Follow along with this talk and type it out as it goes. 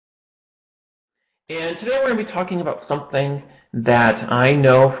And today we're going to be talking about something that I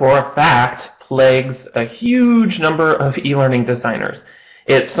know for a fact plagues a huge number of e-learning designers.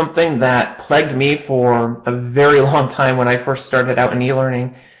 It's something that plagued me for a very long time when I first started out in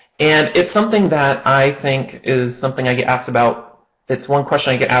e-learning, and it's something that I think is something I get asked about. It's one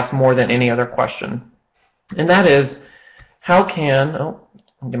question I get asked more than any other question, and that is, how can,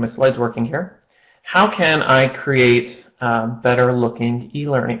 I'll get my slides working here, how can I create better looking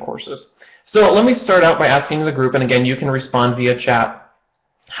e-learning courses? So let me start out by asking the group, and again, you can respond via chat.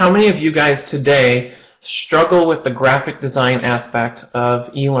 How many of you guys today struggle with the graphic design aspect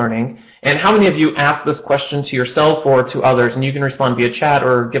of e-learning? And how many of you ask this question to yourself or to others? And you can respond via chat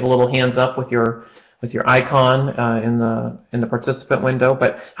or give a little hands up with your icon in the participant window.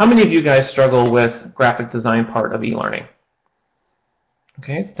 But how many of you guys struggle with graphic design part of e-learning?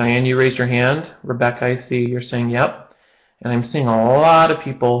 Okay, so Diane, you raised your hand. Rebecca, I see you're saying yep. And I'm seeing a lot of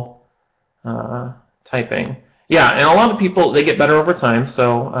people typing. Yeah, and a lot of people, they get better over time,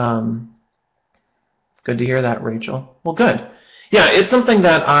 so good to hear that, Rachel. Well, good. Yeah, it's something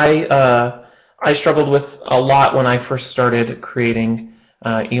that I struggled with a lot when I first started creating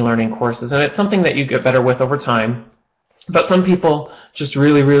e-learning courses, and it's something that you get better with over time. But some people just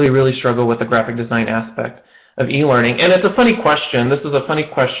really struggle with the graphic design aspect of e-learning. And it's a funny question. This is a funny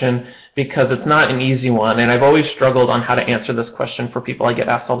question because it's not an easy one, and I've always struggled on how to answer this question for people. I get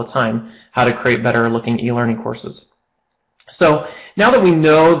asked all the time how to create better looking e-learning courses. So now that we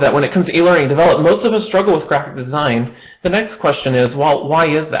know that when it comes to e-learning development, most of us struggle with graphic design, the next question is, well, why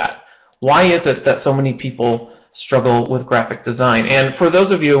is that? Why is it that so many people struggle with graphic design? And for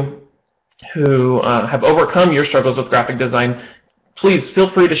those of you who have overcome your struggles with graphic design, please feel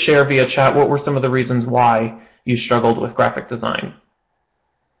free to share via chat what were some of the reasons why you struggled with graphic design.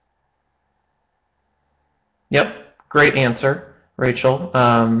 Yep, great answer, Rachel.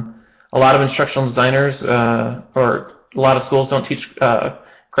 A lot of instructional designers or a lot of schools don't teach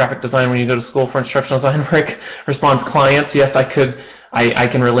graphic design when you go to school for instructional design. Rick responds, clients. Yes, I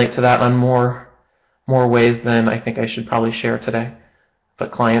can relate to that on more ways than I think I should probably share today.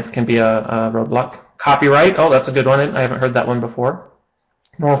 But clients can be a roadblock. Copyright, oh, that's a good one. I haven't heard that one before.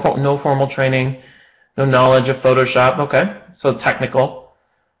 No formal training, no knowledge of Photoshop. Okay, so technical.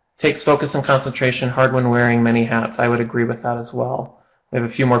 Takes focus and concentration, hard when wearing many hats. I would agree with that as well. We have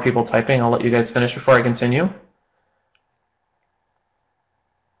a few more people typing. I'll let you guys finish before I continue.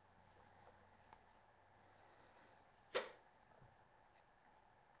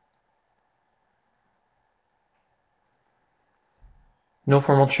 No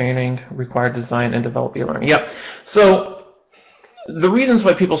formal training, required design and develop e-learning. Yep. So the reasons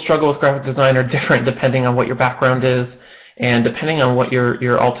why people struggle with graphic design are different depending on what your background is and depending on what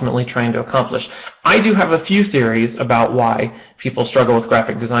you're ultimately trying to accomplish. I do have a few theories about why people struggle with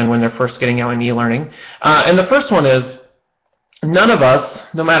graphic design when they're first getting out in e-learning. And the first one is, none of us,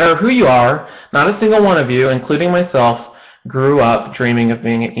 no matter who you are, not a single one of you, including myself, grew up dreaming of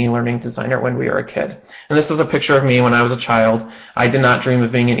being an e-learning designer when we were a kid. And this is a picture of me when I was a child. I did not dream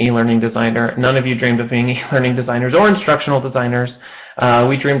of being an e-learning designer. None of you dreamed of being e-learning designers or instructional designers.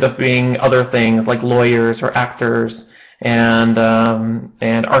 We dreamed of being other things like lawyers or actors and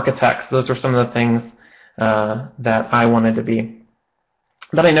architects. Those were some of the things that I wanted to be.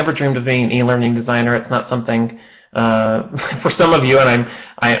 But I never dreamed of being an e-learning designer. It's not something for some of you, and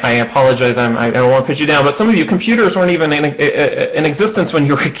I apologize, I don't want to put you down, but some of you, computers weren't even in existence when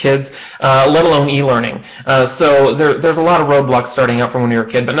you were kids, let alone e-learning. So there's a lot of roadblocks starting out from when you were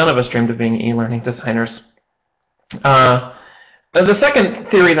a kid, but none of us dreamed of being e-learning designers. The second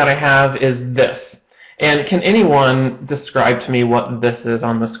theory that I have is this, and can anyone describe to me what this is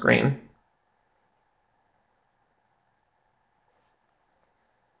on the screen?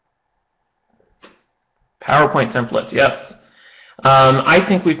 PowerPoint templates, yes. I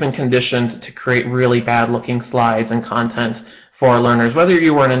think we've been conditioned to create really bad-looking slides and content for our learners. Whether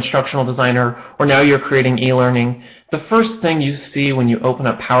you were an instructional designer or now you're creating e-learning, the first thing you see when you open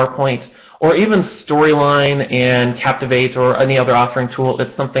up PowerPoint or even Storyline and Captivate or any other authoring tool,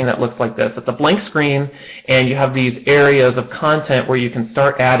 it's something that looks like this. It's a blank screen, and you have these areas of content where you can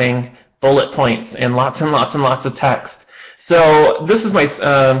start adding bullet points and lots of text. So this is my,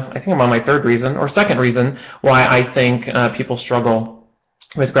 I think I'm on my second reason why I think people struggle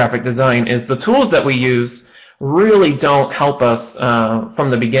with graphic design is the tools that we use really don't help us from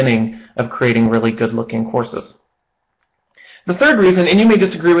the beginning of creating really good looking courses. The third reason, and you may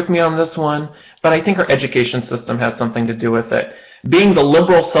disagree with me on this one, but I think our education system has something to do with it. Being the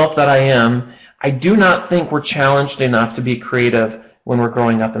liberal self that I am, I do not think we're challenged enough to be creative when we're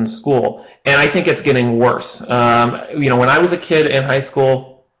growing up in school. And I think it's getting worse. When I was a kid in high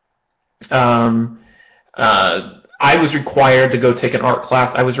school, I was required to go take an art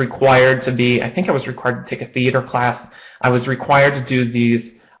class. I was required to be, I think I was required to take a theater class. I was required to do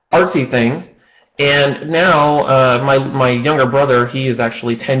these artsy things. And now my younger brother, he is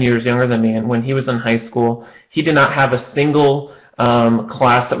actually 10 years younger than me, and when he was in high school, he did not have a single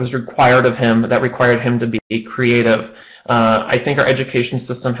class that was required of him, that required him to be creative. I think our education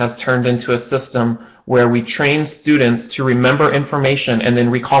system has turned into a system where we train students to remember information and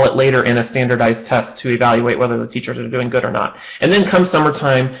then recall it later in a standardized test to evaluate whether the teachers are doing good or not. And then come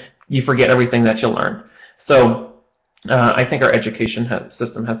summertime, you forget everything that you learned. So I think our education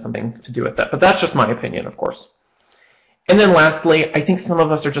system has something to do with that. But that's just my opinion, of course. And then lastly, I think some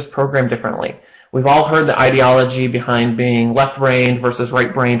of us are just programmed differently. We've all heard the ideology behind being left-brained versus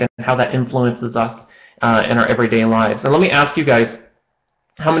right-brained and how that influences us in our everyday lives. And let me ask you guys,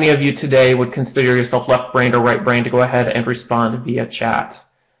 how many of you today would consider yourself left-brained or right-brained? To go ahead and respond via chat.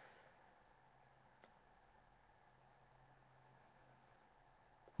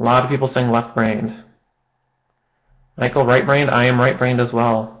 A lot of people saying left-brained. Michael, right-brained? I am right-brained as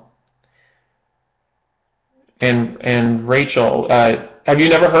well. And Rachel, have you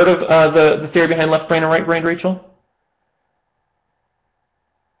never heard of the theory behind left-brained and right-brained, Rachel?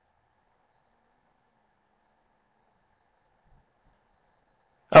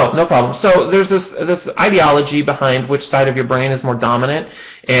 Oh, no problem. So there's this ideology behind which side of your brain is more dominant,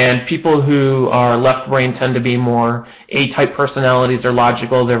 and people who are left-brained tend to be more A-type personalities. They're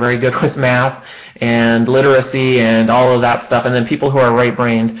logical. They're very good with math and literacy and all of that stuff. And then people who are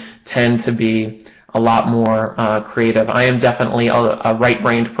right-brained tend to be a lot more creative. I am definitely a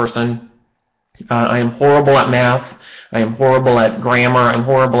right-brained person. I am horrible at math. I am horrible at grammar. I'm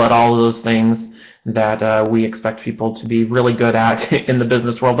horrible at all of those things that we expect people to be really good at in the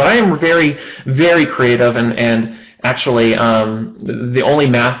business world. But I am very, very creative, and actually the only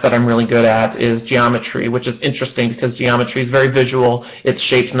math that I'm really good at is geometry, which is interesting because geometry is very visual. It's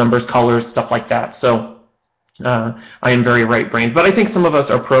shapes, numbers, colors, stuff like that. So I am very right-brained. But I think some of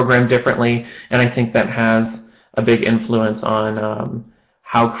us are programmed differently, and I think that has a big influence on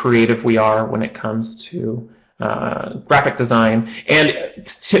how creative we are when it comes to graphic design. And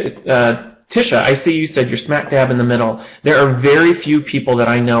Tisha, I see you said you're smack dab in the middle. There are very few people that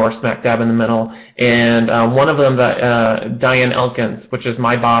I know are smack dab in the middle, and one of them, Diane Elkins, which is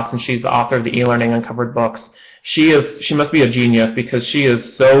my boss, and she's the author of the E-Learning Uncovered books. She must be a genius because she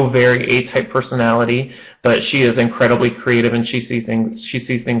is so very A-type personality, but she is incredibly creative, and she sees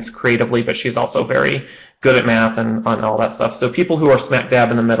things creatively, but she's also very good at math and on all that stuff. So people who are smack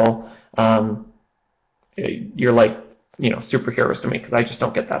dab in the middle, you're like, superheroes to me, because I just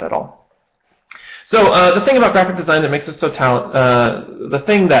don't get that at all. So the thing about graphic design that makes it so the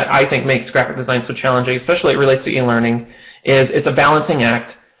thing that I think makes graphic design so challenging, especially it relates to e-learning, is it's a balancing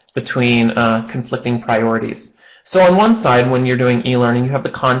act between conflicting priorities. So on one side, when you're doing e-learning, you have the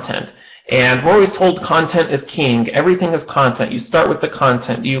content. And we're always told content is king. Everything is content. You start with the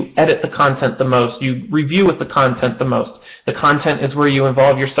content. You edit the content the most. You review with the content the most. The content is where you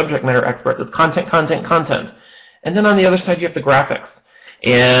involve your subject matter experts. It's content, content, content. And then on the other side, you have the graphics.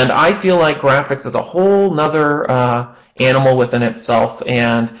 And I feel like graphics is a whole nother animal within itself.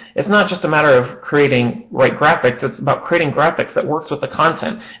 And it's not just a matter of creating right graphics. It's about creating graphics that works with the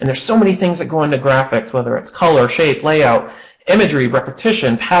content. And there's so many things that go into graphics, whether it's color, shape, layout, imagery,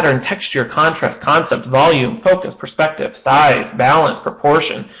 repetition, pattern, texture, contrast, concept, volume, focus, perspective, size, balance,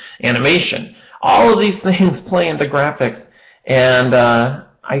 proportion, animation. All of these things play into graphics. And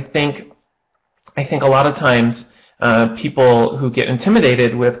I think a lot of times people who get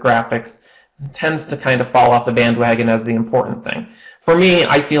intimidated with graphics tends to kind of fall off the bandwagon as the important thing. For me,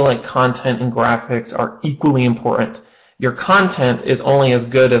 I feel like content and graphics are equally important. Your content is only as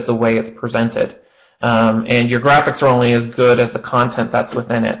good as the way it's presented. And your graphics are only as good as the content that's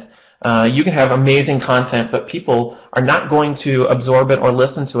within it. You can have amazing content, but people are not going to absorb it or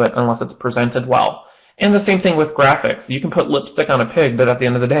listen to it unless it's presented well. And the same thing with graphics. You can put lipstick on a pig, but at the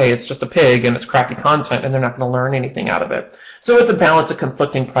end of the day, it's just a pig and it's crappy content, and they're not going to learn anything out of it. So it's a balance of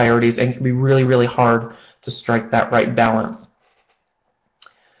conflicting priorities, and it can be really, really hard to strike that right balance.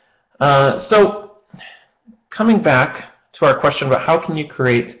 So coming back to our question about how can you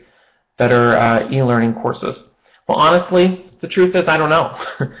create better e-learning courses. Well, honestly, the truth is I don't know.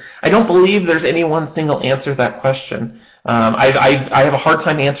 I don't believe there's any one single answer to that question. I have a hard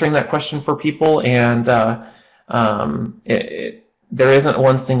time answering that question for people, and there isn't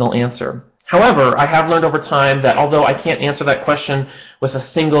one single answer. However, I have learned over time that although I can't answer that question with a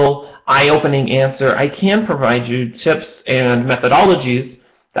single eye-opening answer, I can provide you tips and methodologies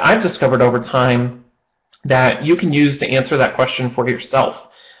that I've discovered over time that you can use to answer that question for yourself.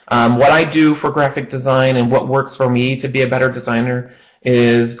 What I do for graphic design and what works for me to be a better designer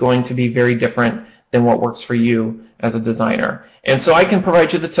is going to be very different than what works for you as a designer. And so I can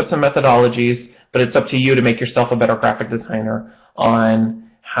provide you the tips and methodologies, but it's up to you to make yourself a better graphic designer on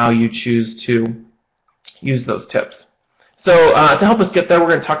how you choose to use those tips. So to help us get there, we're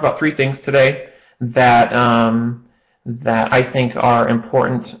going to talk about 3 things today that that I think are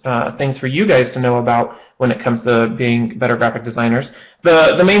important things for you guys to know about when it comes to being better graphic designers.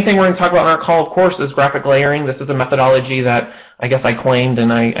 The main thing we're going to talk about in our call, of course, is graphic layering. This is a methodology that I guess I claimed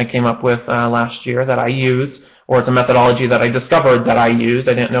and I came up with last year that I use, or it's a methodology that I discovered that I used.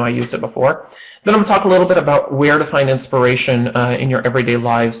 I didn't know I used it before. Then I'm going to talk a little bit about where to find inspiration in your everyday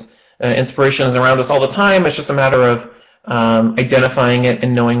lives. Inspiration is around us all the time. It's just a matter of identifying it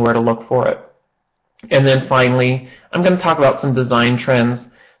and knowing where to look for it. And then finally, I'm going to talk about some design trends,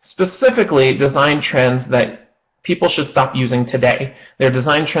 specifically design trends that people should stop using today. They're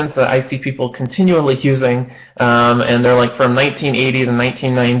design trends that I see people continually using, and they're like from 1980s and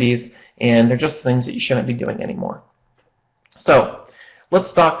 1990s, and they're just things that you shouldn't be doing anymore. So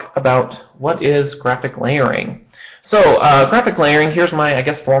let's talk about what is graphic layering. So graphic layering, here's my, I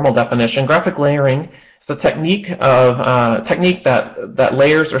guess, formal definition. Graphic layering is a technique that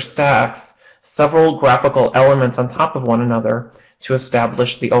layers or stacks several graphical elements on top of one another to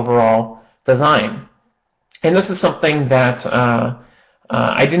establish the overall design. And this is something that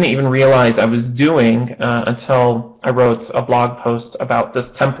I didn't even realize I was doing until I wrote a blog post about this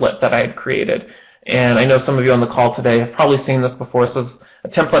template that I had created. And I know some of you on the call today have probably seen this before. This is a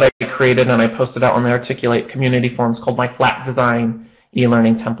template I created and I posted out on the Articulate community forums called my Flat Design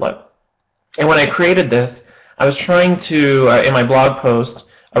e-learning template. And when I created this, I was trying to, in my blog post,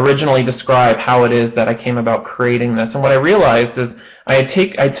 originally describe how it is that I came about creating this. And what I realized is I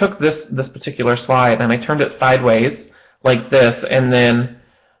took this particular slide and I turned it sideways like this, and then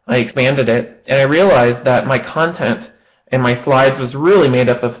I expanded it, and I realized that my content in my slides was really made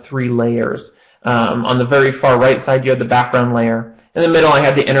up of 3 layers. On the very far right side, you had the background layer. In the middle, I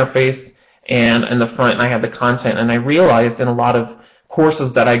had the interface, and in the front, I had the content. And I realized in a lot of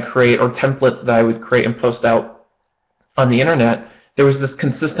courses that I create or templates that I would create and post out on the internet, there was this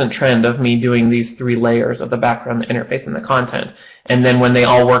consistent trend of me doing these 3 layers of the background, the interface, and the content. And then when they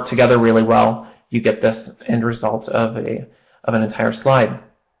all work together really well, you get this end result of an entire slide.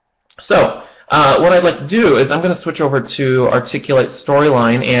 So what I'd like to do is I'm going to switch over to Articulate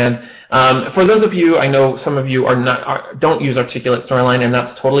Storyline. And for those of you, I know some of you don't use Articulate Storyline, and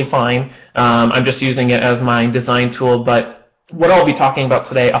that's totally fine. I'm just using it as my design tool, but what I'll be talking about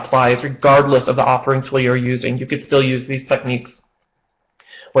today applies regardless of the authoring tool you're using. You could still use these techniques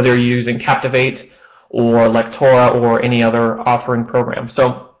whether you're using Captivate or Lectora or any other authoring program.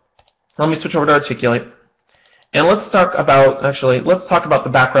 So let me switch over to Articulate. And let's talk about the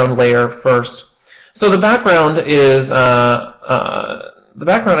background layer first. So the background is, I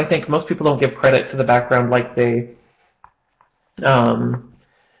think most people don't give credit to the background like they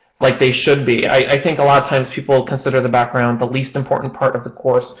should be. I think a lot of times people consider the background the least important part of the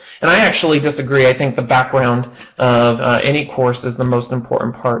course. And I actually disagree. I think the background of any course is the most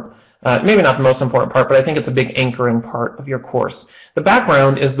important part. Maybe not the most important part, but I think it's a big anchoring part of your course. The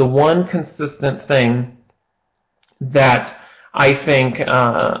background is the one consistent thing that I think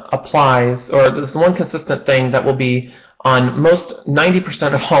applies, or it's the one consistent thing that will be on most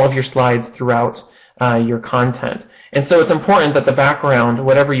 90% of all of your slides throughout your content. And so it's important that the background,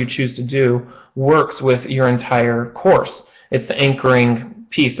 whatever you choose to do, works with your entire course. It's the anchoring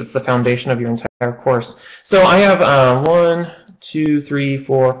piece. It's the foundation of your entire course. So I have 1, 2, 3,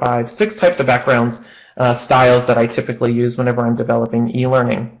 4, 5, 6 types of backgrounds, styles that I typically use whenever I'm developing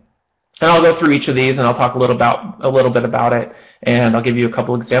e-learning. And I'll go through each of these and I'll talk a little bit about it, and I'll give you a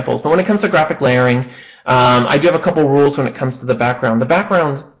couple examples. But when it comes to graphic layering, I do have a couple rules when it comes to the background. The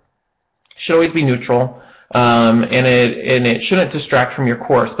background should always be neutral, and it shouldn't distract from your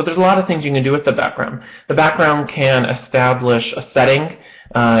course. But there's a lot of things you can do with the background. The background can establish a setting.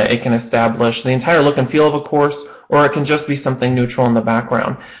 It can establish the entire look and feel of a course, or it can just be something neutral in the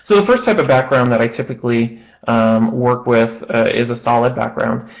background. So the first type of background that I typically work with is a solid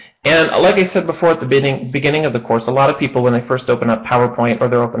background. And like I said before at the beginning of the course, a lot of people, when they first open up PowerPoint or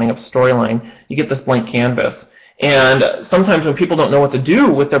they're opening up Storyline, you get this blank canvas. And sometimes when people don't know what to do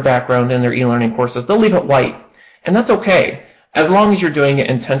with their background in their e-learning courses, they'll leave it white. And that's okay, as long as you're doing it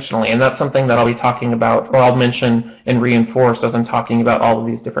intentionally. And that's something that I'll be talking about, or I'll mention and reinforce as I'm talking about all of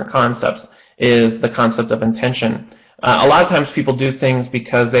these different concepts, is the concept of intention. A lot of times people do things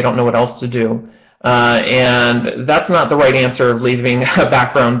because they don't know what else to do. And that's not the right answer of leaving a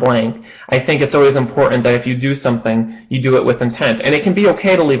background blank. I think it's always important that if you do something, you do it with intent. And it can be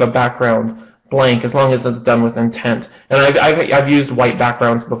okay to leave a background blank as long as it's done with intent. And I've used white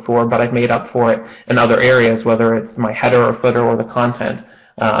backgrounds before, but I've made up for it in other areas, whether it's my header or footer or the content.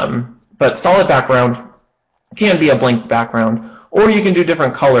 But solid background can be a blank background, or you can do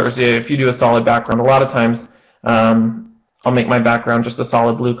different colors if you do a solid background. A lot of times, I'll make my background just a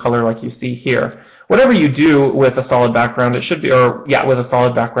solid blue color like you see here. Whatever you do with a solid background, it should be, or yeah, with a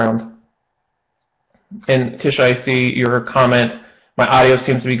solid background. And Tisha, I see your comment. My audio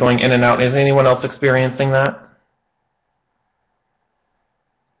seems to be going in and out. Is anyone else experiencing that?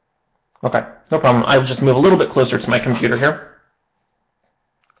 Okay, no problem. I'll just move a little bit closer to my computer here.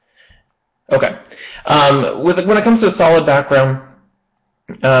 Okay. When it comes to a solid background,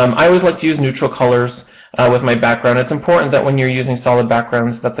 I always like to use neutral colors with my background. It's important that when you're using solid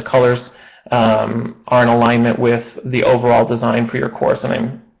backgrounds that the colors are in alignment with the overall design for your course. And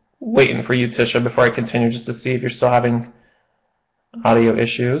I'm waiting for you, Tisha, before I continue, just to see if you're still having audio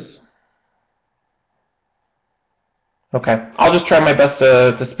issues. Okay, I'll just try my best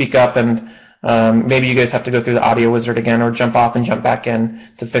to speak up, and maybe you guys have to go through the audio wizard again or jump off and jump back in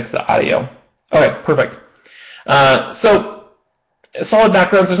to fix the audio. Okay, perfect. So solid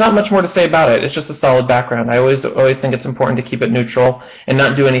backgrounds, there's not much more to say about it. It's just a solid background. I always think it's important to keep it neutral and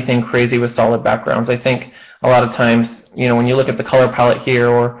not do anything crazy with solid backgrounds. I think a lot of times, you know, when you look at the color palette here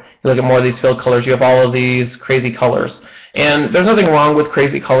or you look at more of these fill colors, you have all of these crazy colors. And there's nothing wrong with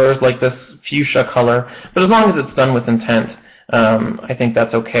crazy colors like this fuchsia color, but as long as it's done with intent, I think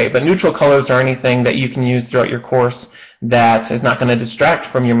that's okay. But neutral colors are anything that you can use throughout your course that is not going to distract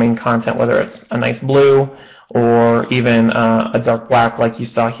from your main content, whether it's a nice blue or even a dark black like you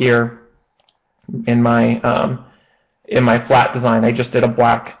saw here in my flat design. I just did a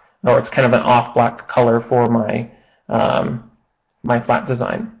black, or it's kind of an off black color for my my flat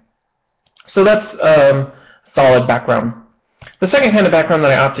design. So that's solid background. The second kind of background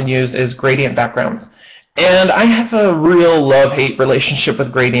that I often use is gradient backgrounds. And I have a real love-hate relationship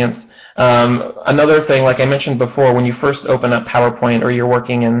with gradients. Another thing, like I mentioned before, when you first open up PowerPoint or you're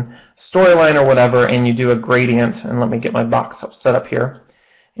working in Storyline or whatever and you do a gradient, and let me get my box set up here,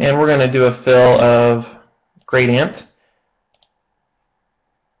 and we're going to do a fill of gradient.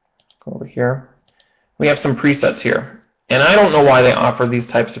 Go over here. We have some presets here. And I don't know why they offer these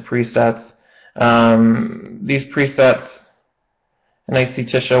types of presets. These presets, and I see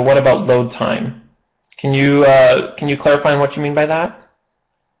Tisha, what about load time? Can you clarify on what you mean by that?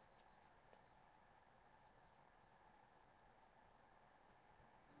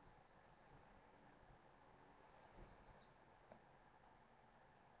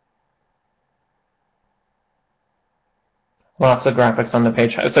 Lots of graphics on the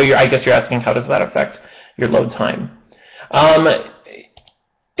page. So I guess you're asking how does that affect your load time?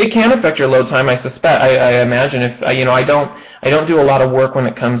 It can affect your load time, I suspect. I imagine if I don't do a lot of work when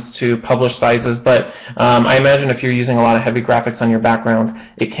it comes to published sizes, but I imagine if you're using a lot of heavy graphics on your background,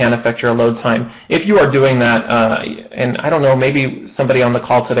 it can affect your load time. If you are doing that, and I don't know, maybe somebody on the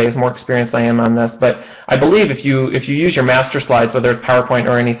call today is more experienced than I am on this, but I believe if you use your master slides, whether it's PowerPoint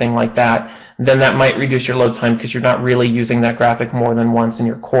or anything like that, then that might reduce your load time because you're not really using that graphic more than once in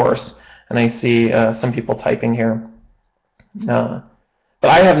your course. And I see some people typing here. But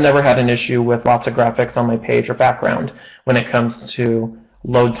I have never had an issue with lots of graphics on my page or background when it comes to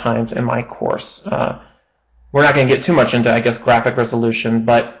load times in my course. We're not going to get too much into, I guess, graphic resolution,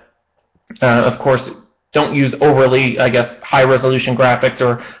 but of course, don't use overly, I guess, high-resolution graphics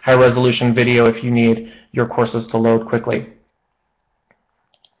or high-resolution video if you need your courses to load quickly.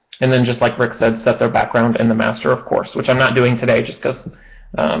 And then just like Rick said, set their background in the master, of course, which I'm not doing today just because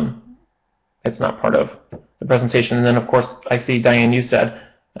it's not part of the presentation. And then, of course, I see Diane, you said,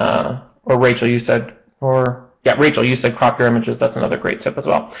 or Rachel, you said, Rachel, you said crop your images. That's another great tip as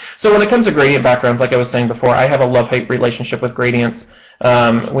well. So when it comes to gradient backgrounds, like I was saying before, I have a love-hate relationship with gradients.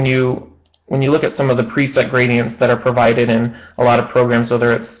 When you look at some of the preset gradients that are provided in a lot of programs,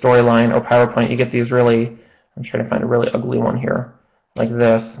 whether it's Storyline or PowerPoint, you get these really, I'm trying to find a really ugly one here, like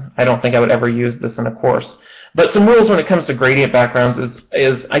this. I don't think I would ever use this in a course. But some rules when it comes to gradient backgrounds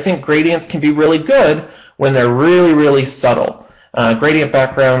is I think gradients can be really good when they're really, really subtle. Gradient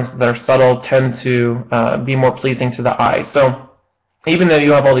backgrounds that are subtle tend to be more pleasing to the eye. So even though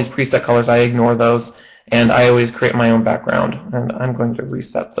you have all these preset colors, I ignore those, and I always create my own background. And I'm going to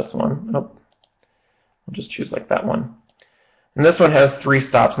reset this one. I'll just choose like that one. And this one has 3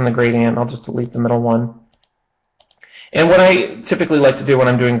 stops in the gradient. I'll just delete the middle one. And what I typically like to do when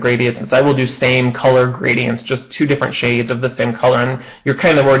I'm doing gradients is I will do same color gradients, just two different shades of the same color. And you're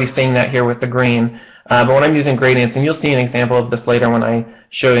kind of already seeing that here with the green. But when I'm using gradients, and you'll see an example of this later when I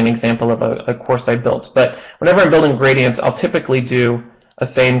show you an example of a course I built. But whenever I'm building gradients, I'll typically do a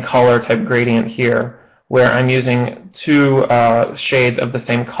same color type gradient here, where I'm using two shades of the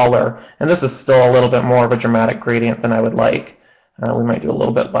same color. And this is still a little bit more of a dramatic gradient than I would like. We might do a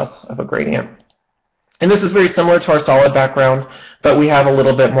little bit less of a gradient. And this is very similar to our solid background, but we have a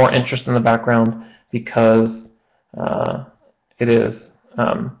little bit more interest in the background because it is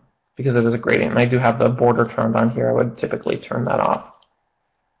a gradient. And I do have the border turned on here. I would typically turn that off.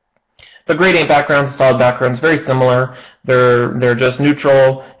 But gradient backgrounds and solid backgrounds, very similar. They're just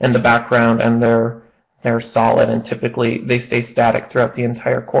neutral in the background, and they're solid, and typically they stay static throughout the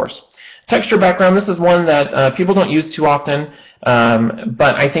entire course. Texture background, this is one that people don't use too often,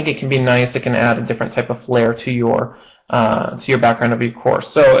 but I think it can be nice. It can add a different type of flair to your background of your course.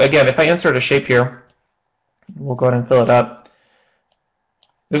 So again, if I insert a shape here, we'll go ahead and fill it up.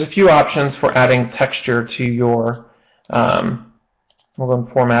 There's a few options for adding texture to your, we'll go and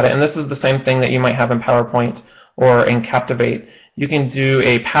format it. And this is the same thing that you might have in PowerPoint or in Captivate. You can do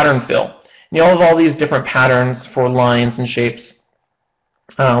a pattern fill. You have all these different patterns for lines and shapes.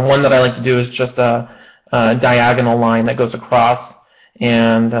 One that I like to do is just a diagonal line that goes across.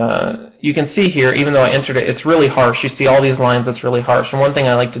 And you can see here, even though I entered it, it's really harsh. You see all these lines, that's really harsh. And one thing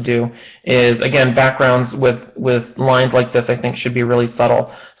I like to do is, again, backgrounds with lines like this I think should be really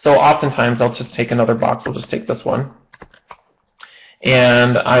subtle. So oftentimes I'll just take another box. We'll just take this one.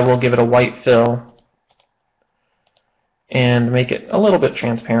 And I will give it a white fill and make it a little bit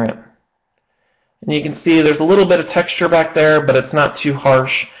transparent. And you can see there's a little bit of texture back there, but it's not too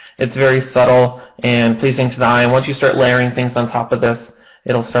harsh. It's very subtle and pleasing to the eye. And once you start layering things on top of this,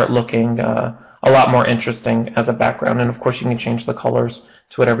 it'll start looking a lot more interesting as a background. And of course, you can change the colors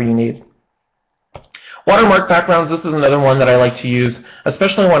to whatever you need. Watermark backgrounds, this is another one that I like to use,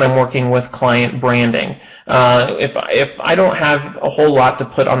 especially when I'm working with client branding. If I don't have a whole lot to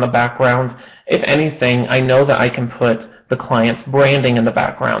put on the background, if anything, I know that I can put the client's branding in the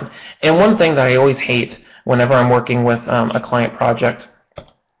background. And one thing that I always hate whenever I'm working with a client project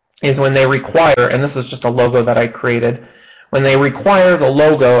is when they require, and this is just a logo that I created, when they require the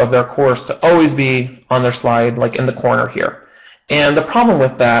logo of their course to always be on their slide, like in the corner here. And the problem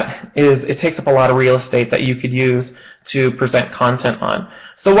with that is it takes up a lot of real estate that you could use to present content on.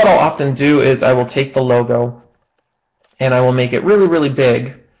 So what I'll often do is I will take the logo and I will make it really, really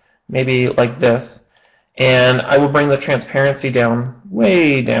big, maybe like this, and I will bring the transparency down,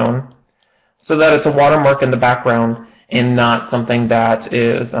 way down, so that it's a watermark in the background and not something that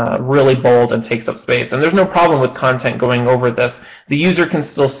is really bold and takes up space. And there's no problem with content going over this. The user can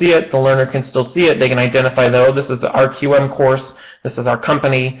still see it, the learner can still see it, they can identify that, oh, this is our QM course, this is our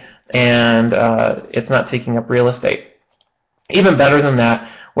company, and it's not taking up real estate. Even better than that,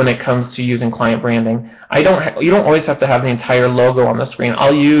 when it comes to using client branding, you don't always have to have the entire logo on the screen.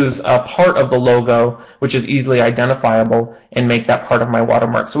 I'll use a part of the logo, which is easily identifiable, and make that part of my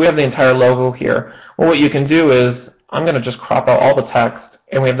watermark. So we have the entire logo here. Well, what you can do is, I'm going to just crop out all the text,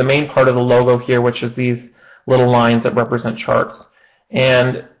 and we have the main part of the logo here, which is these little lines that represent charts.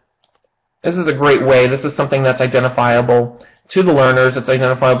 And this is a great way. This is something that's identifiable to the learners. It's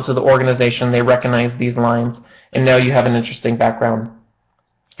identifiable to the organization. They recognize these lines, and now you have an interesting background.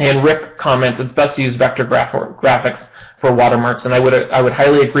 And Rick comments, it's best to use vector graphics for watermarks, and I would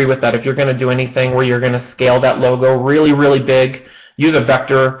highly agree with that. If you're going to do anything where you're going to scale that logo really, really big, use a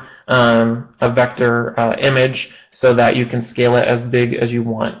vector image so that you can scale it as big as you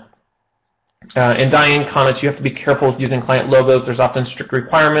want. And Diane comments, you have to be careful with using client logos. There's often strict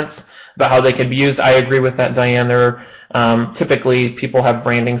requirements about how they can be used. I agree with that, Diane. Typically, people have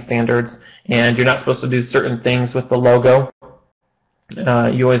branding standards, and you're not supposed to do certain things with the logo.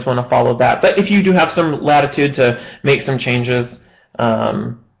 You always want to follow that. But if you do have some latitude to make some changes,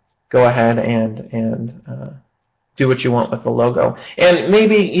 go ahead and do what you want with the logo. And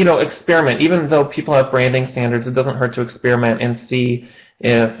maybe, experiment. Even though people have branding standards, it doesn't hurt to experiment and see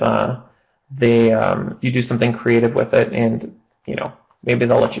if you do something creative with it, and maybe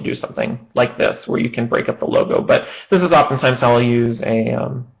they'll let you do something like this where you can break up the logo. But this is oftentimes how I'll use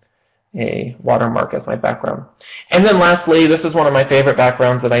a watermark as my background. And then lastly, this is one of my favorite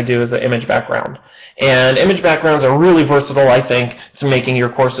backgrounds that I do, is an image background. And image backgrounds are really versatile, I think, to making your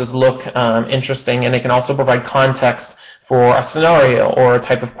courses look interesting, and they can also provide context for a scenario or a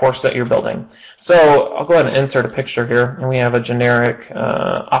type of course that you're building. So I'll go ahead and insert a picture here, and we have a generic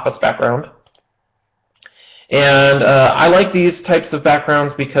office background. And I like these types of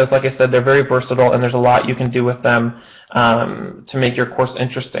backgrounds because, like I said, they're very versatile and there's a lot you can do with them to make your course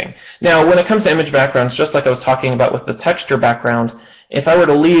interesting. Now, when it comes to image backgrounds, just like I was talking about with the texture background, if I were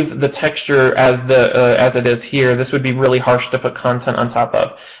to leave the texture as it is here, this would be really harsh to put content on top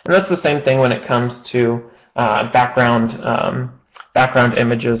of. And that's the same thing when it comes to background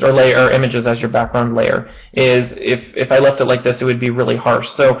images or images as your background layer. Is if I left it like this, it would be really harsh.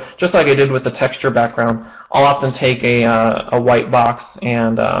 So just like I did with the texture background, I'll often take a white box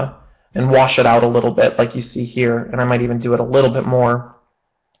and wash it out a little bit, like you see here, and I might even do it a little bit more,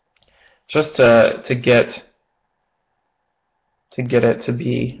 just to get it to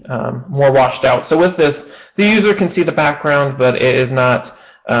be more washed out. So with this, the user can see the background, but it is not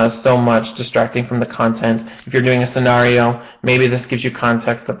so much distracting from the content. If you're doing a scenario, maybe this gives you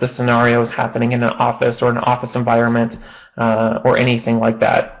context that this scenario is happening in an office or an office environment or anything like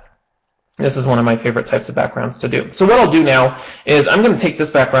that. This is one of my favorite types of backgrounds to do. So what I'll do now is I'm going to take this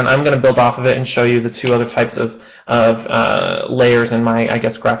background, I'm going to build off of it and show you the two other types of layers in my, I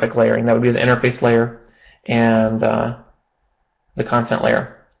guess, graphic layering. That would be the interface layer and the content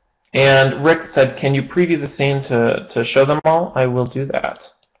layer. And Rick said, can you preview the scene to show them all? I will do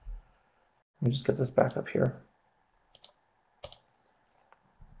that. Let me just get this back up here.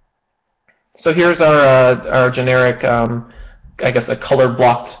 So here's our generic, I guess, a color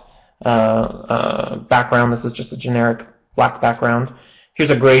blocked background. This is just a generic black background. Here's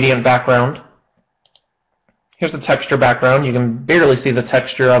a gradient background. Here's the texture background. You can barely see the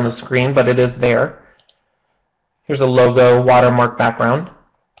texture on the screen, but it is there. Here's a logo watermark background.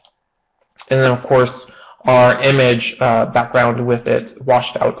 And then, of course, our image background with it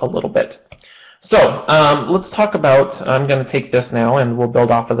washed out a little bit. So let's talk about, I'm going to take this now and we'll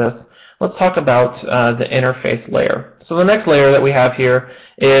build off of this. Let's talk about the interface layer. So the next layer that we have here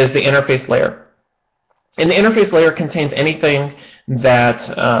is the interface layer. And the interface layer contains anything that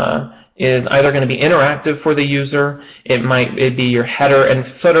is either going to be interactive for the user. It'd be your header and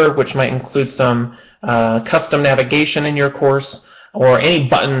footer, which might include some custom navigation in your course, or any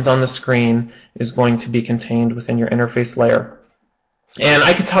buttons on the screen is going to be contained within your interface layer. And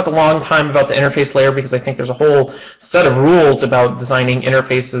I could talk a long time about the interface layer because I think there's a whole set of rules about designing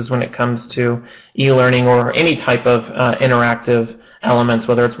interfaces when it comes to e-learning or any type of interactive elements,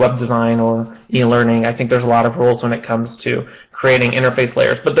 whether it's web design or e-learning. I think there's a lot of rules when it comes to creating interface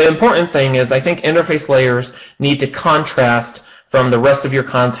layers. But the important thing is I think interface layers need to contrast from the rest of your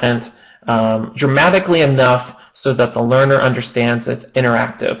content dramatically enough so that the learner understands it's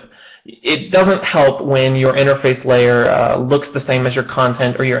interactive. It doesn't help when your interface layer looks the same as your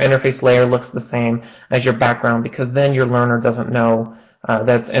content or your interface layer looks the same as your background, because then your learner doesn't know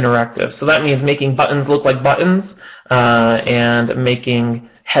that's interactive. So that means making buttons look like buttons and making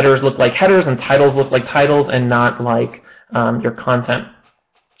headers look like headers and titles look like titles and not like your content.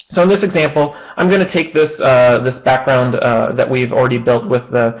 So in this example, I'm going to take this this background that we've already built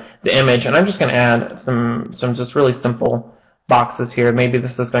with the image, and I'm just going to add some just really simple boxes here. Maybe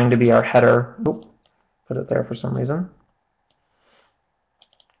this is going to be our header. Oop, put it there for some reason.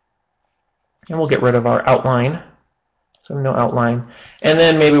 And we'll get rid of our outline. So no outline. And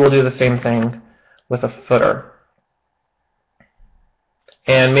then maybe we'll do the same thing with a footer.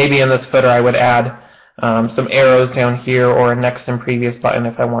 And maybe in this footer I would add some arrows down here or a next and previous button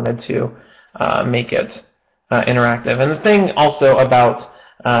if I wanted to make it interactive. And the thing also about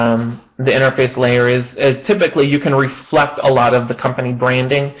the interface layer is typically you can reflect a lot of the company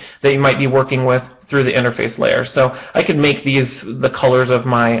branding that you might be working with through the interface layer. So I could make these the colors of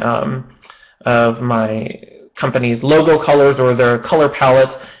my company's logo colors or their color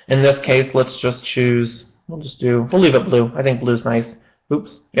palette. In this case, let's just choose, we'll leave it blue. I think blue's nice.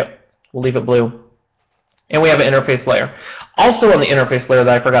 Oops, yep, we'll leave it blue. And we have an interface layer. Also on the interface layer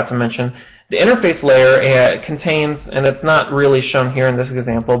that I forgot to mention, the interface layer contains, and it's not really shown here in this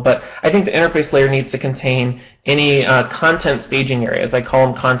example, but I think the interface layer needs to contain any content staging areas. I call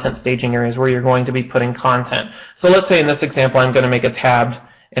them content staging areas where you're going to be putting content. So let's say in this example I'm going to make a tabbed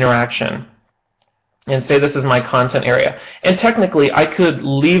interaction and say this is my content area. And technically I could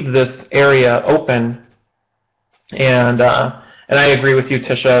leave this area open, and I agree with you,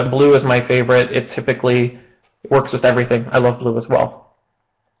 Tisha. Blue is my favorite. It typically works with everything. I love blue as well.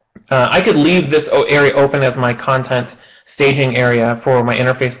 I could leave this area open as my content staging area for my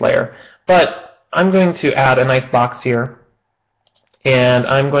interface layer, but I'm going to add a nice box here, and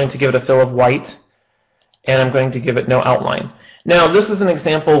I'm going to give it a fill of white, and I'm going to give it no outline. Now, this is an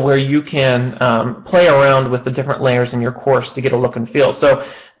example where you can play around with the different layers in your course to get a look and feel. So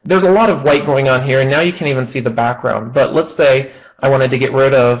there's a lot of white going on here, and now you can't even see the background. But let's say I wanted to get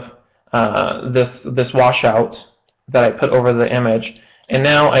rid of this washout that I put over the image. And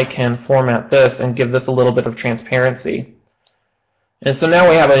now I can format this and give this a little bit of transparency. And so now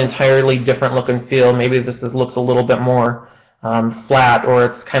we have an entirely different look and feel. Maybe this looks a little bit more flat, or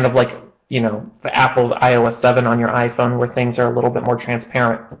it's kind of like, you know, the Apple's iOS 7 on your iPhone, where things are a little bit more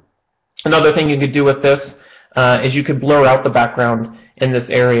transparent. Another thing you could do with this is you could blur out the background in this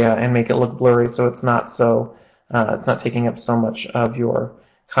area and make it look blurry, so it's not taking up so much of your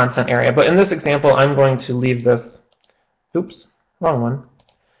content area. But in this example, I'm going to leave this. Oops, wrong one.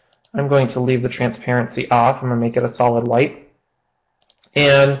 I'm going to leave the transparency off. I'm going to make it a solid white,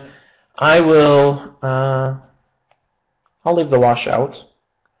 and I will. I'll leave the washout,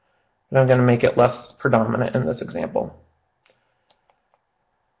 but I'm going to make it less predominant in this example.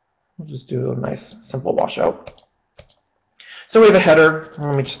 We'll just do a nice simple washout. So we have a header.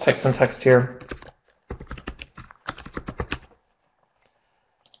 Let me just type some text here.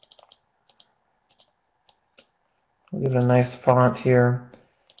 We'll give it a nice font here.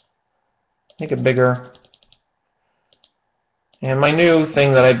 Make it bigger. And my new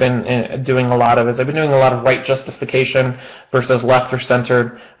thing that I've been doing a lot of is I've been doing a lot of right justification versus left or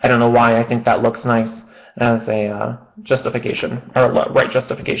centered. I don't know why. I think that looks nice as a justification, or right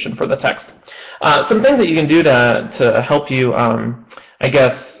justification for the text. Some things that you can do to help you, I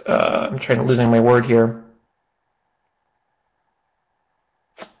guess, I'm losing my word here.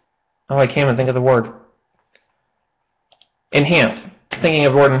 Oh, I can't even think of the word. Enhance. Thinking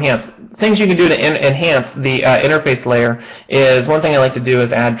of the word enhance. Things you can do to enhance the interface layer is, one thing I like to do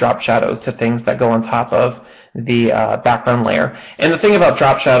is add drop shadows to things that go on top of the background layer. And the thing about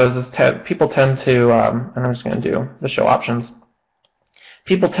drop shadows is people tend to, and I'm just going to do the show options.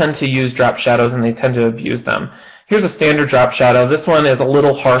 People tend to use drop shadows and they tend to abuse them. Here's a standard drop shadow. This one is a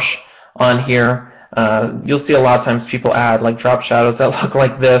little harsh on here. You'll see a lot of times people add like drop shadows that look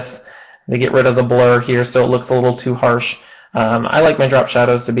like this. They get rid of the blur here so it looks a little too harsh. I like my drop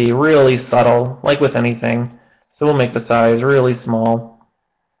shadows to be really subtle, like with anything. So we'll make the size really small.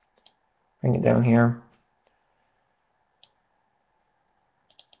 Bring it down here.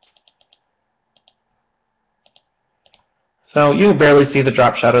 So you can barely see the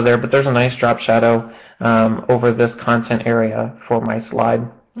drop shadow there, but there's a nice drop shadow over this content area for my slide.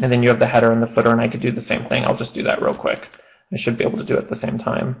 And then you have the header and the footer, and I could do the same thing. I'll just do that real quick. I should be able to do it at the same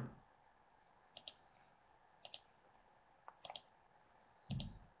time.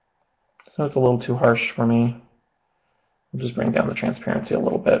 So it's a little too harsh for me. I'll just bring down the transparency a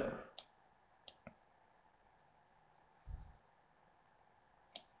little bit.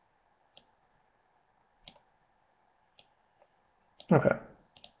 Okay.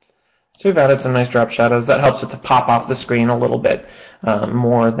 So we've added some nice drop shadows. That helps it to pop off the screen a little bit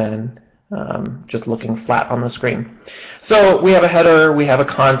more than just looking flat on the screen. So we have a header, we have a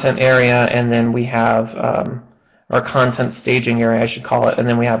content area, and then we have our content staging area, I should call it, and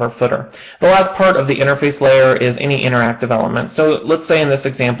then we have our footer. The last part of the interface layer is any interactive element. So let's say in this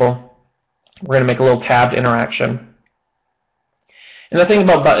example, we're going to make a little tabbed interaction. And the thing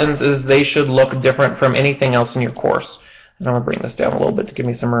about buttons is they should look different from anything else in your course. And I'm going to bring this down a little bit to give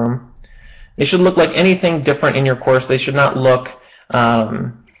me some room. They should look like anything different in your course. They should not look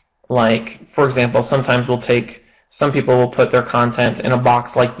like, for example, sometimes some people will put their content in a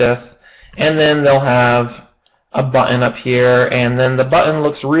box like this, and then they'll have a button up here, and then the button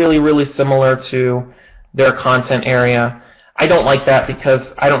looks really, really similar to their content area. I don't like that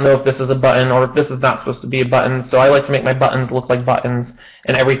because I don't know if this is a button or if this is not supposed to be a button, so I like to make my buttons look like buttons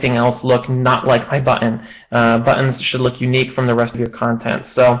and everything else look not like my button. Buttons should look unique from the rest of your content.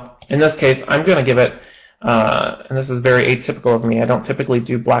 So in this case, I'm going to give it, and this is very atypical of me, I don't typically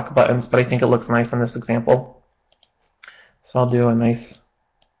do black buttons, but I think it looks nice in this example. So I'll do a nice,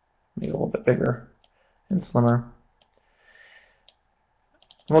 maybe a little bit bigger and slimmer.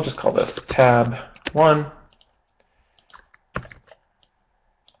 We'll just call this tab 1.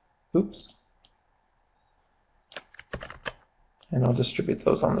 Oops. And I'll distribute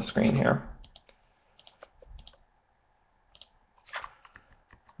those on the screen here.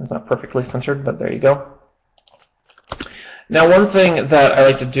 It's not perfectly centered, but there you go. Now, one thing that I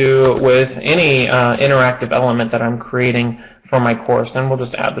like to do with any interactive element that I'm creating for my course, and we'll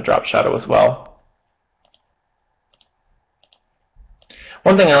just add the drop shadow as well.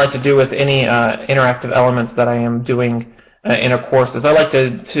 One thing I like to do with any interactive elements that I am doing in a course is I like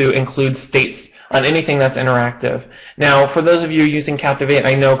to include states on anything that's interactive. Now, for those of you using Captivate,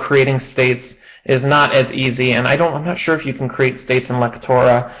 I know creating states is not as easy, and I'm not sure if you can create states in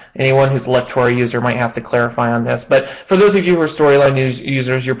Lectora. Anyone who's a Lectora user might have to clarify on this. But for those of you who are Storyline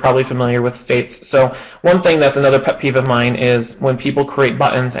users, you're probably familiar with states. So one thing that's another pet peeve of mine is when people create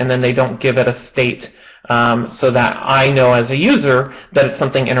buttons and then they don't give it a state, so that I know as a user that it's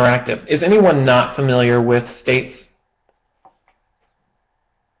something interactive. Is anyone not familiar with states?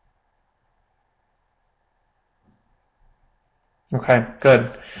 Okay,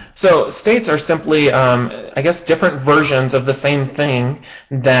 good. So states are simply, I guess, different versions of the same thing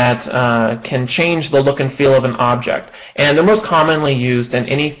that can change the look and feel of an object. And they're most commonly used in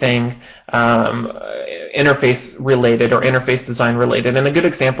anything interface related or interface design related. And a good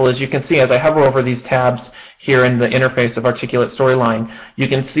example is you can see as I hover over these tabs here in the interface of Articulate Storyline, you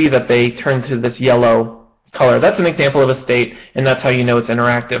can see that they turn to this yellow color. That's an example of a state, and that's how you know it's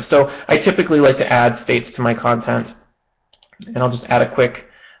interactive. So I typically like to add states to my content. And I'll just add a quick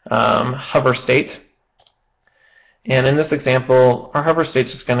hover state. And in this example, our hover state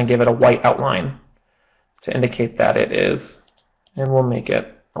is just going to give it a white outline to indicate that it is. And we'll make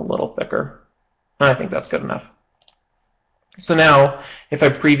it a little thicker. I think that's good enough. So now, if I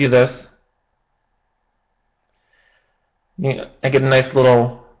preview this, I get a nice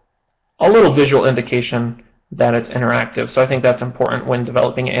little visual indication that it's interactive. So I think that's important when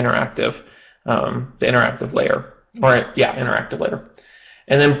developing an interactive, the interactive layer. Or, yeah, interactive layer.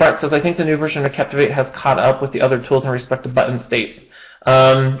 And then Brett says, I think the new version of Captivate has caught up with the other tools in respect to button states.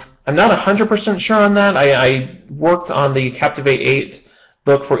 I'm not 100% sure on that. I worked on the Captivate 8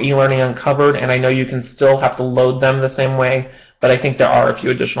 book for eLearning Uncovered, and I know you can still have to load them the same way, but I think there are a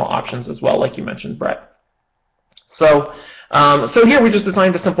few additional options as well, like you mentioned, Brett. So here we just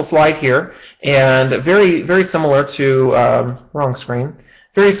designed a simple slide here, and very, very similar to, wrong screen.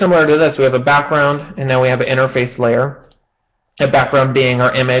 Very similar to this, we have a background, and now we have an interface layer. A background being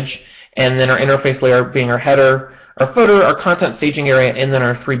our image, and then our interface layer being our header, our footer, our content staging area, and then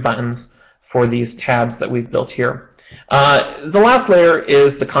our 3 buttons for these tabs that we've built here. The last layer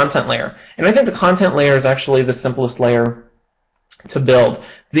is the content layer, and I think the content layer is actually the simplest layer to build.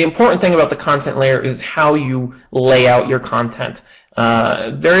 The important thing about the content layer is how you lay out your content.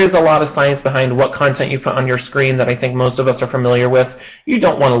 There is a lot of science behind what content you put on your screen that I think most of us are familiar with. You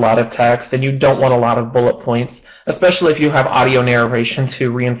don't want a lot of text, and you don't want a lot of bullet points, especially if you have audio narration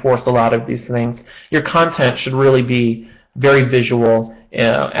to reinforce a lot of these things. Your content should really be very visual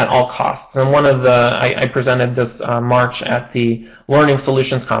at all costs. And one of the, I presented this March at the Learning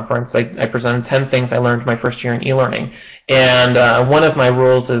Solutions Conference. I presented 10 things I learned my first year in e-learning. And one of my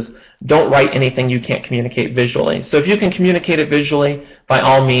rules is don't write anything you can't communicate visually. So if you can communicate it visually, by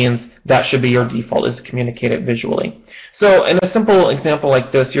all means, that should be your default, is communicate it visually. So in a simple example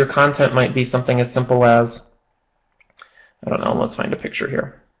like this, your content might be something as simple as, I don't know, let's find a picture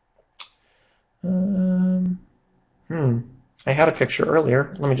here. I had a picture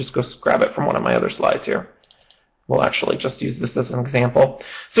earlier. Let me just go grab it from one of my other slides here. We'll actually just use this as an example.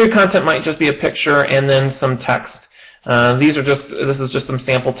 So your content might just be a picture and then some text. This is just some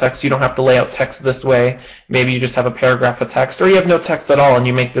sample text. You don't have to lay out text this way. Maybe you just have a paragraph of text, or you have no text at all and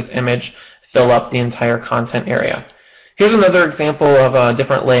you make this image fill up the entire content area. Here's another example of a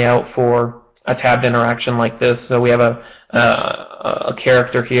different layout for a tabbed interaction like this. So we have a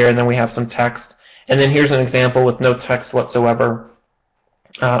character here, and then we have some text. And then here's an example with no text whatsoever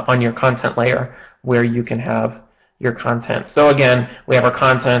on your content layer where you can have your content. So again, we have our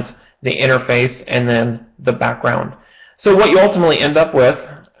content, the interface, and then the background. So what you ultimately end up with,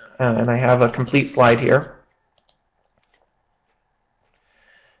 and I have a complete slide here.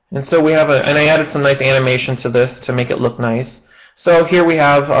 And so we have and I added some nice animation to this to make it look nice. So here we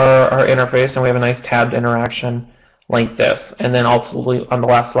have our interface, and we have a nice tabbed interaction like this. And then also on the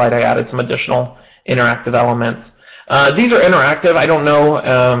last slide, I added some additional interactive elements. These are interactive. I don't know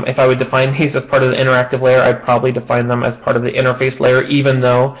if I would define these as part of the interactive layer. I'd probably define them as part of the interface layer, even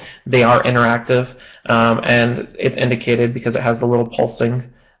though they are interactive. And it's indicated because it has the little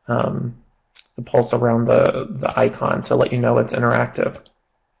pulsing, the pulse around the icon to let you know it's interactive.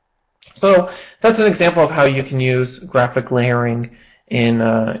 So that's an example of how you can use graphic layering in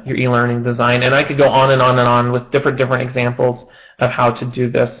your e-learning design. And I could go on and on and on with different examples of how to do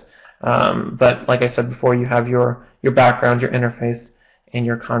this. But like I said before, you have your background, your interface, and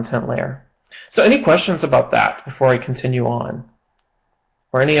your content layer. So any questions about that before I continue on?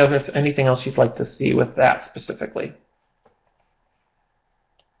 Or anything else you'd like to see with that specifically?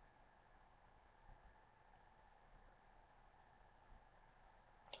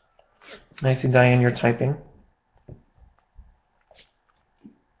 I see, Diane, you're typing.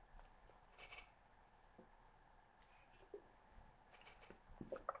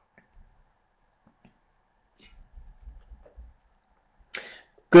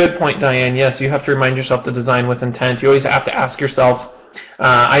 Good point, Diane. Yes, you have to remind yourself to design with intent. You always have to ask yourself,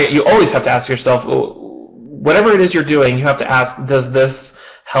 whatever it is you're doing, you have to ask, does this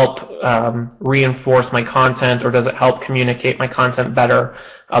help reinforce my content, or does it help communicate my content better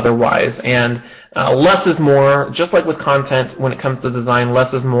otherwise? And less is more. Just like with content, when it comes to design,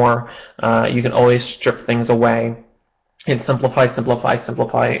 less is more. You can always strip things away and simplify,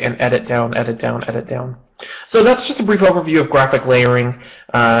 and edit down, edit down, edit down. So that's just a brief overview of graphic layering.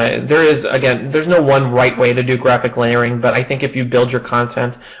 There's no one right way to do graphic layering, but I think if you build your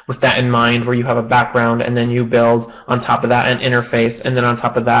content with that in mind, where you have a background and then you build on top of that an interface, and then on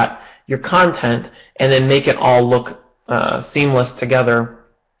top of that your content, and then make it all look seamless together,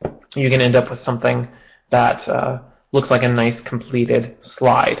 you can end up with something that looks like a nice completed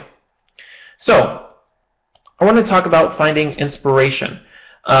slide. So I want to talk about finding inspiration.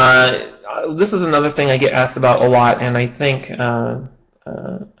 This is another thing I get asked about a lot, and I think I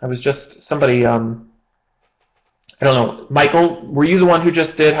was just somebody. I don't know, Michael. Were you the one who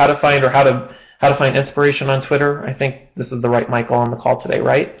just did how to find inspiration on Twitter? I think this is the right Michael on the call today,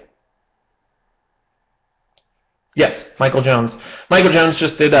 right? Yes, Michael Jones. Michael Jones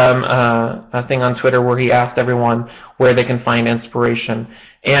just did a thing on Twitter where he asked everyone where they can find inspiration.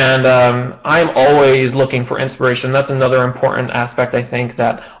 And I'm always looking for inspiration. That's another important aspect, I think,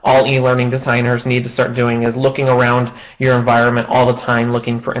 that all e-learning designers need to start doing, is looking around your environment all the time,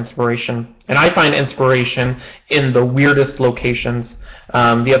 looking for inspiration. And I find inspiration in the weirdest locations.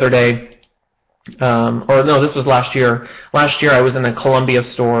 The other day, this was last year. Last year I was in a Columbia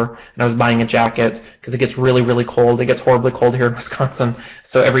store and I was buying a jacket because it gets really, really cold. It gets horribly cold here in Wisconsin.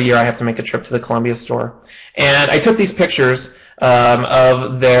 So every year I have to make a trip to the Columbia store. And I took these pictures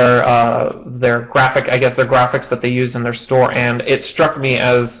of their graphics that they use in their store, and it struck me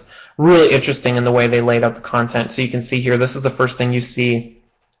as really interesting in the way they laid out the content. So you can see here, this is the first thing you see.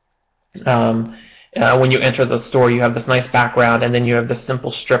 When you enter the store, you have this nice background, and then you have this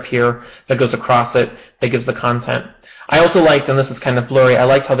simple strip here that goes across it that gives the content. I also liked, and this is kind of blurry, I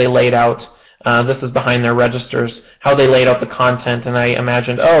liked how they laid out, this is behind their registers, how they laid out the content, and I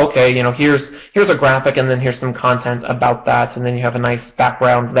imagined, oh, okay, here's a graphic, and then here's some content about that, and then you have a nice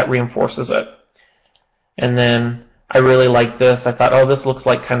background that reinforces it. And then I really liked this. I thought, oh, this looks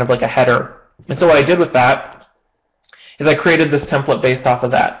like kind of like a header. And so what I did with that is I created this template based off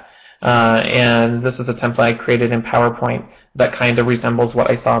of that. And this is a template I created in PowerPoint that kind of resembles what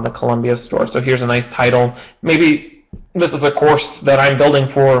I saw in the Columbia store. So here's a nice title. Maybe this is a course that I'm building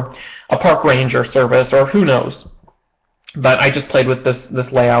for a park ranger service, or who knows. But I just played with this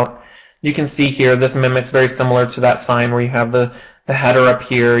layout. You can see here, this mimics very similar to that sign where you have the header up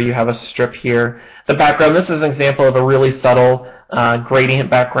here, you have a strip here. The background, this is an example of a really subtle gradient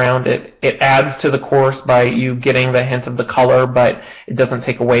background. It adds to the course by you getting the hint of the color, but it doesn't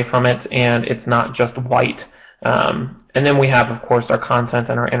take away from it, and it's not just white. And then we have, of course, our content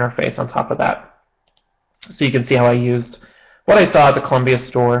and our interface on top of that. So you can see how I used what I saw at the Columbia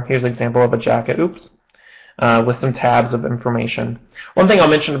store. Here's an example of a jacket, with some tabs of information. One thing I'll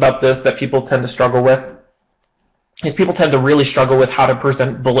mention about this that people tend to struggle with is people tend to really struggle with how to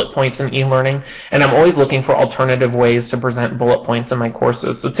present bullet points in e-learning, and I'm always looking for alternative ways to present bullet points in my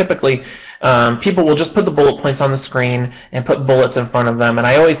courses. So typically, people will just put the bullet points on the screen and put bullets in front of them, and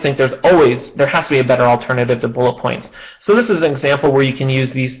I always think there has to be a better alternative to bullet points. So this is an example where you can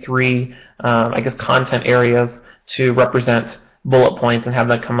use these three, content areas to represent bullet points and have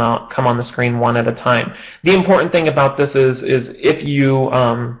them come on the screen one at a time. The important thing about this is if you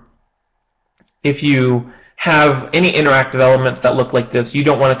have any interactive elements that look like this, you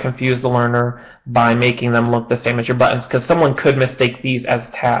don't want to confuse the learner by making them look the same as your buttons, because someone could mistake these as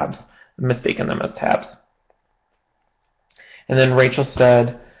tabs, mistaken them as tabs. And then Rachel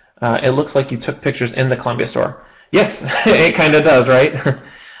said, it looks like you took pictures in the Columbia store. Yes, it kind of does, right?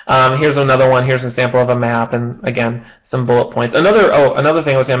 Here's another one. Here's an example of a map, and again, some bullet points. Another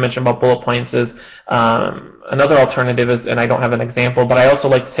thing I was going to mention about bullet points is another alternative is, and I don't have an example, but I also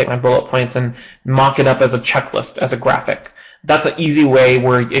like to take my bullet points and mock it up as a checklist, as a graphic. That's an easy way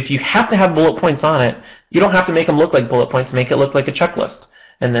where if you have to have bullet points on it, you don't have to make them look like bullet points. Make it look like a checklist,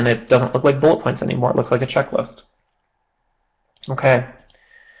 and then it doesn't look like bullet points anymore. It looks like a checklist. Okay.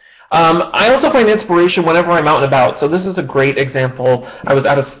 I also find inspiration whenever I'm out and about. So this is a great example. I was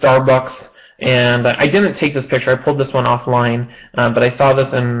at a Starbucks, and I didn't take this picture. I pulled this one offline, but I saw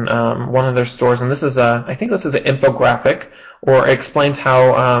this in one of their stores, and this is I think this is an infographic, or it explains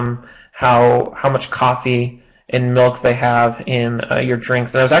how much coffee and milk they have in your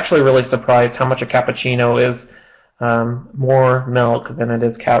drinks. And I was actually really surprised how much a cappuccino is more milk than it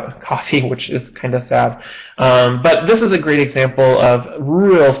is coffee, which is kind of sad. But this is a great example of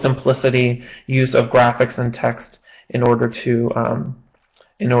real simplicity use of graphics and text in order to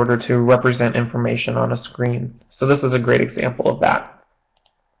represent information on a screen. So this is a great example of that.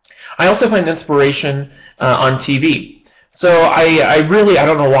 I also find inspiration on TV. So I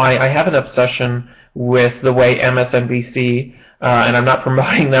don't know why, I have an obsession with the way MSNBC, and I'm not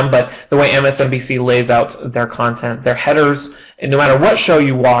promoting them, but the way MSNBC lays out their content, their headers, and no matter what show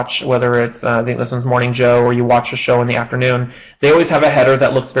you watch, whether it's, I think this one's Morning Joe, or you watch a show in the afternoon, they always have a header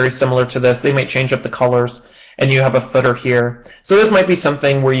that looks very similar to this. They might change up the colors, and you have a footer here. So this might be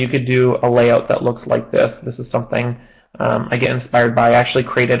something where you could do a layout that looks like this. This is something I get inspired by. I actually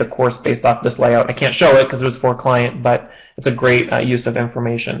created a course based off this layout. I can't show it because it was for a client, but it's a great use of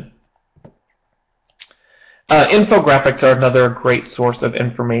information. Infographics are another great source of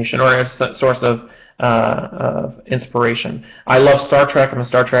information, or a source of inspiration. I love Star Trek. I'm a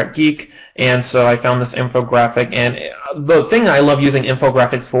Star Trek geek, and so I found this infographic. And the thing I love using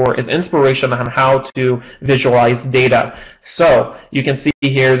infographics for is inspiration on how to visualize data. So you can see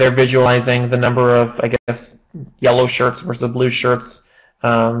here they're visualizing the number of, I guess, yellow shirts versus blue shirts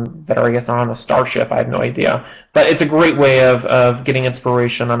that are, I guess, on a starship. I have no idea. But it's a great way of getting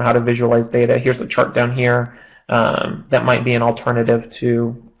inspiration on how to visualize data. Here's a chart down here that might be an alternative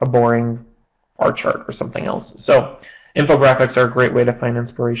to a boring bar chart or something else. So infographics are a great way to find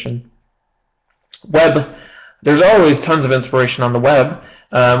inspiration. Web, there's always tons of inspiration on the web.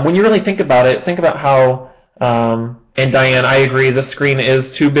 When you really think about it, think about how, and Diane, I agree, this screen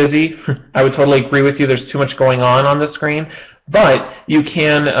is too busy. I would totally agree with you. There's too much going on this screen. But you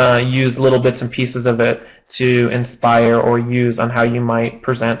can use little bits and pieces of it to inspire or use on how you might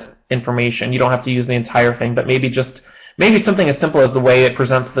present information. You don't have to use the entire thing, but maybe something as simple as the way it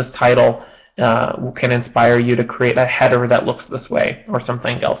presents this title can inspire you to create a header that looks this way or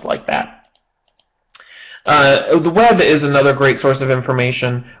something else like that. The web is another great source of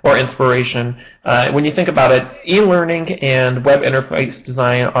information or inspiration. When you think about it, e-learning and web interface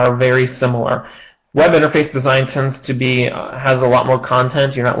design are very similar. Web interface design tends to be, has a lot more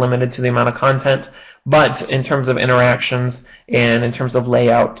content. You're not limited to the amount of content. But in terms of interactions and in terms of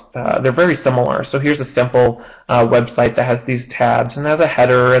layout, they're very similar. So here's a simple website that has these tabs and has a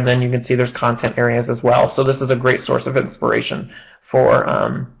header, and then you can see there's content areas as well. So this is a great source of inspiration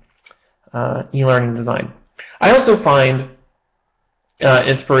for e-learning design. I also find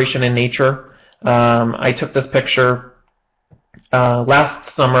inspiration in nature. I took this picture last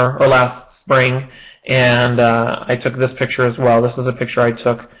summer or last spring, and I took this picture as well. This is a picture I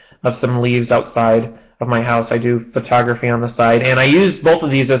took of some leaves outside of my house. I do photography on the side, and I used both of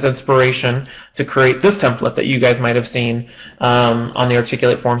these as inspiration to create this template that you guys might have seen on the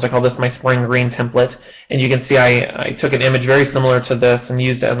Articulate forums. I call this my spring green template, and you can see I took an image very similar to this and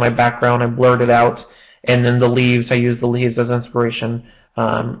used it as my background. I blurred it out, and then the leaves, I used the leaves as inspiration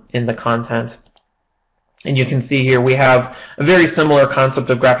in the content. And you can see here we have a very similar concept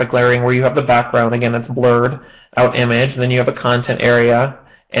of graphic layering where you have the background, again, it's blurred out image, and then you have a content area,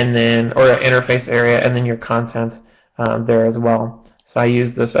 and then, or an interface area, and then your content there as well. So I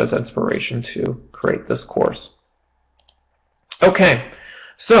use this as inspiration to create this course. Okay,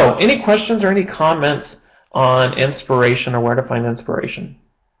 so any questions or any comments on inspiration or where to find inspiration?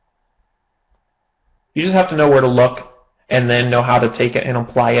 You just have to know where to look and then know how to take it and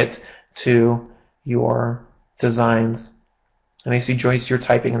apply it to your designs. And I see, Joyce, you're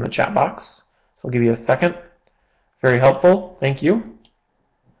typing in the chat box, so I'll give you a second. Very helpful. Thank you.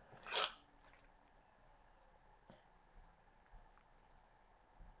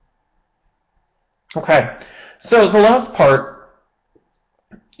 Okay, so the last part,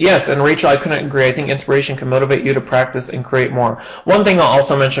 yes, and Rachel, I couldn't agree. I think inspiration can motivate you to practice and create more. One thing I'll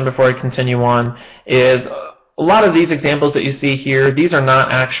also mention before I continue on is a lot of these examples that you see here, these are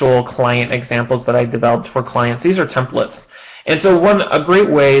not actual client examples that I developed for clients. These are templates. And so a great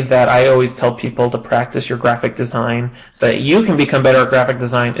way that I always tell people to practice your graphic design so that you can become better at graphic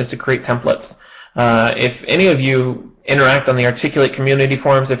design is to create templates. If any of you interact on the Articulate community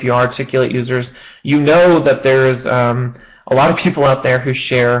forums, if you are Articulate users, you know that there's a lot of people out there who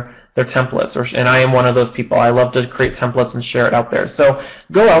share their templates, and I am one of those people. I love to create templates and share it out there. So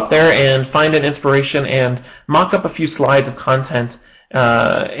go out there and find an inspiration and mock up a few slides of content,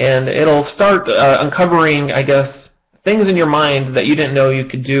 and it'll start uncovering, I guess, things in your mind that you didn't know you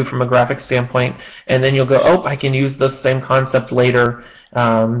could do from a graphic standpoint, and then you'll go, oh, I can use this same concept later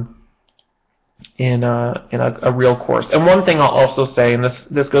in a real course. And one thing I'll also say, and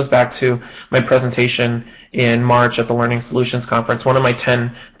this goes back to my presentation in March at the Learning Solutions Conference, one of my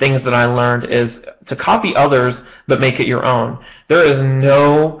 10 things that I learned is to copy others, but make it your own.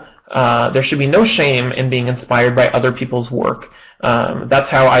 There should be no shame in being inspired by other people's work. That's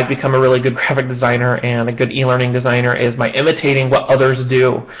how I've become a really good graphic designer and a good e-learning designer, is by imitating what others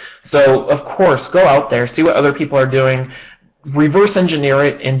do. So, of course, go out there, see what other people are doing, reverse engineer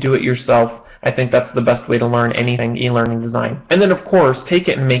it, and do it yourself. I think that's the best way to learn anything e-learning design. And then, of course, take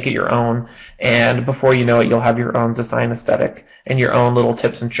it and make it your own. And before you know it, you'll have your own design aesthetic and your own little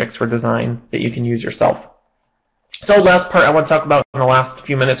tips and tricks for design that you can use yourself. So last part I want to talk about in the last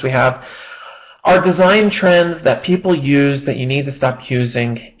few minutes we have are design trends that people use that you need to stop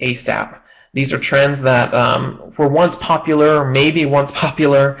using ASAP. These are trends that were once popular, maybe once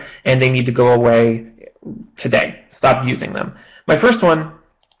popular, and they need to go away today. Stop using them. My first one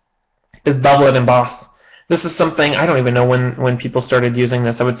is bevel and emboss. This is something, I don't even know when people started using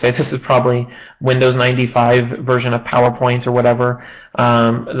this. I would say this is probably Windows 95 version of PowerPoint or whatever.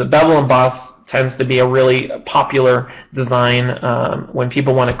 The bevel and emboss tends to be a really popular design when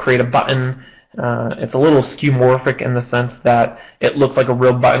people want to create a button. It's a little skeuomorphic in the sense that it looks like a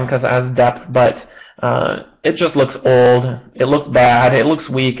real button because it has depth, but it just looks old, it looks bad, it looks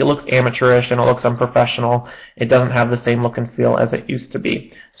weak, it looks amateurish, and it looks unprofessional. It doesn't have the same look and feel as it used to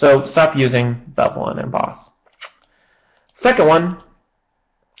be. So stop using bevel and emboss. Second one,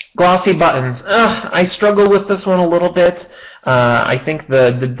 glossy buttons. I struggle with this one a little bit. I think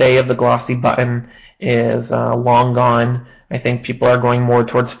the day of the glossy button is long gone. I think people are going more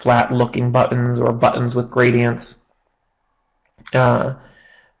towards flat-looking buttons or buttons with gradients.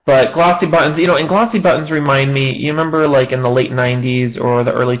 But glossy buttons, and glossy buttons remind me, you remember like in the late 90s or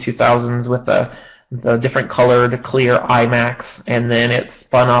the early 2000s with the different colored clear iMacs, and then it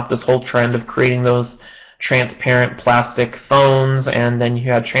spun off this whole trend of creating those transparent plastic phones, and then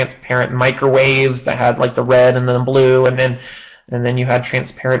you had transparent microwaves that had like the red and the blue, and then you had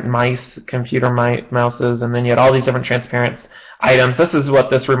transparent computer mouses, and then you had all these different transparent items. This is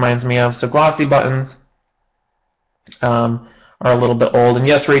what this reminds me of. So glossy buttons are a little bit old. And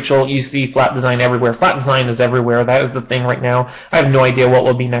yes, Rachel, you see flat design everywhere. Flat design is everywhere. That is the thing right now. I have no idea what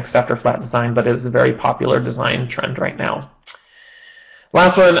will be next after flat design, but it is a very popular design trend right now.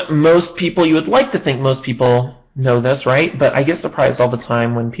 Last one, most people, you would like to think most people know this, right? But I get surprised all the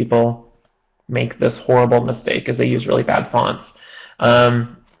time when people make this horrible mistake, is they use really bad fonts.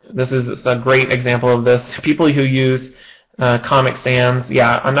 This is a great example of this. People who use Comic Sans,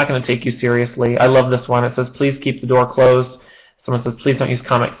 yeah, I'm not going to take you seriously. I love this one. It says, please keep the door closed. Someone says, please don't use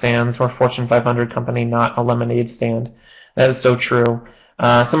Comic Sans. We're a Fortune 500 company, not a lemonade stand. That is so true.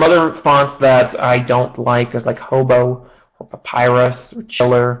 Some other fonts that I don't like is like Hobo or Papyrus or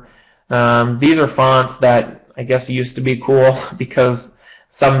Chiller. These are fonts that I guess used to be cool because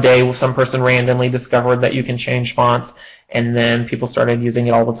someday some person randomly discovered that you can change fonts, and then people started using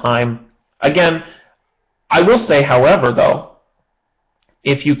it all the time. Again, I will say, however, though,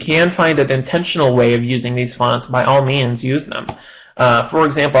 if you can find an intentional way of using these fonts, by all means, use them. For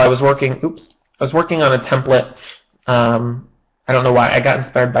example, I was working on a template. I don't know why. I got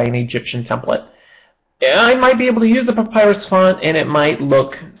inspired by an Egyptian template. I might be able to use the Papyrus font, and it might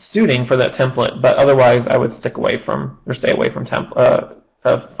look suiting for that template, but otherwise I would stay away from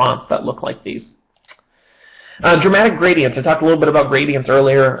fonts that look like these. Dramatic gradients. I talked a little bit about gradients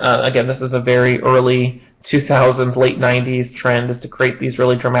earlier. Again, this is a very early 2000s, late 90s trend, is to create these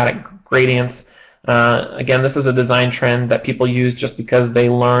really dramatic gradients. Again, this is a design trend that people use just because they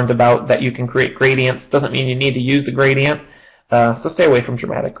learned about that you can create gradients. Doesn't mean you need to use the gradient, so stay away from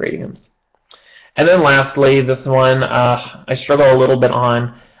dramatic gradients. And then lastly, this one I struggle a little bit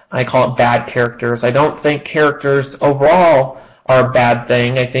on. I call it bad characters. I don't think characters overall are a bad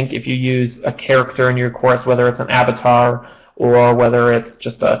thing. I think if you use a character in your course, whether it's an avatar or whether it's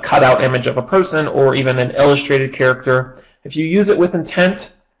just a cutout image of a person or even an illustrated character, if you use it with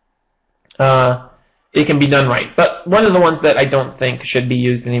intent, it can be done right. But one of the ones that I don't think should be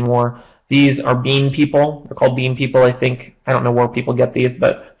used anymore, these are bean people. They're called bean people, I think. I don't know where people get these,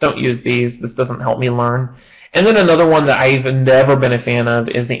 but don't use these. This doesn't help me learn. And then another one that I've never been a fan of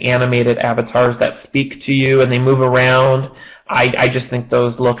is the animated avatars that speak to you and they move around. I just think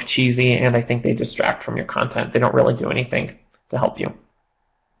those look cheesy, and I think they distract from your content. They don't really do anything to help you.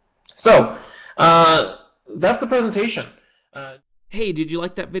 So, that's the presentation. Hey, did you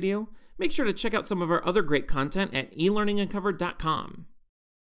like that video? Make sure to check out some of our other great content at elearninguncovered.com.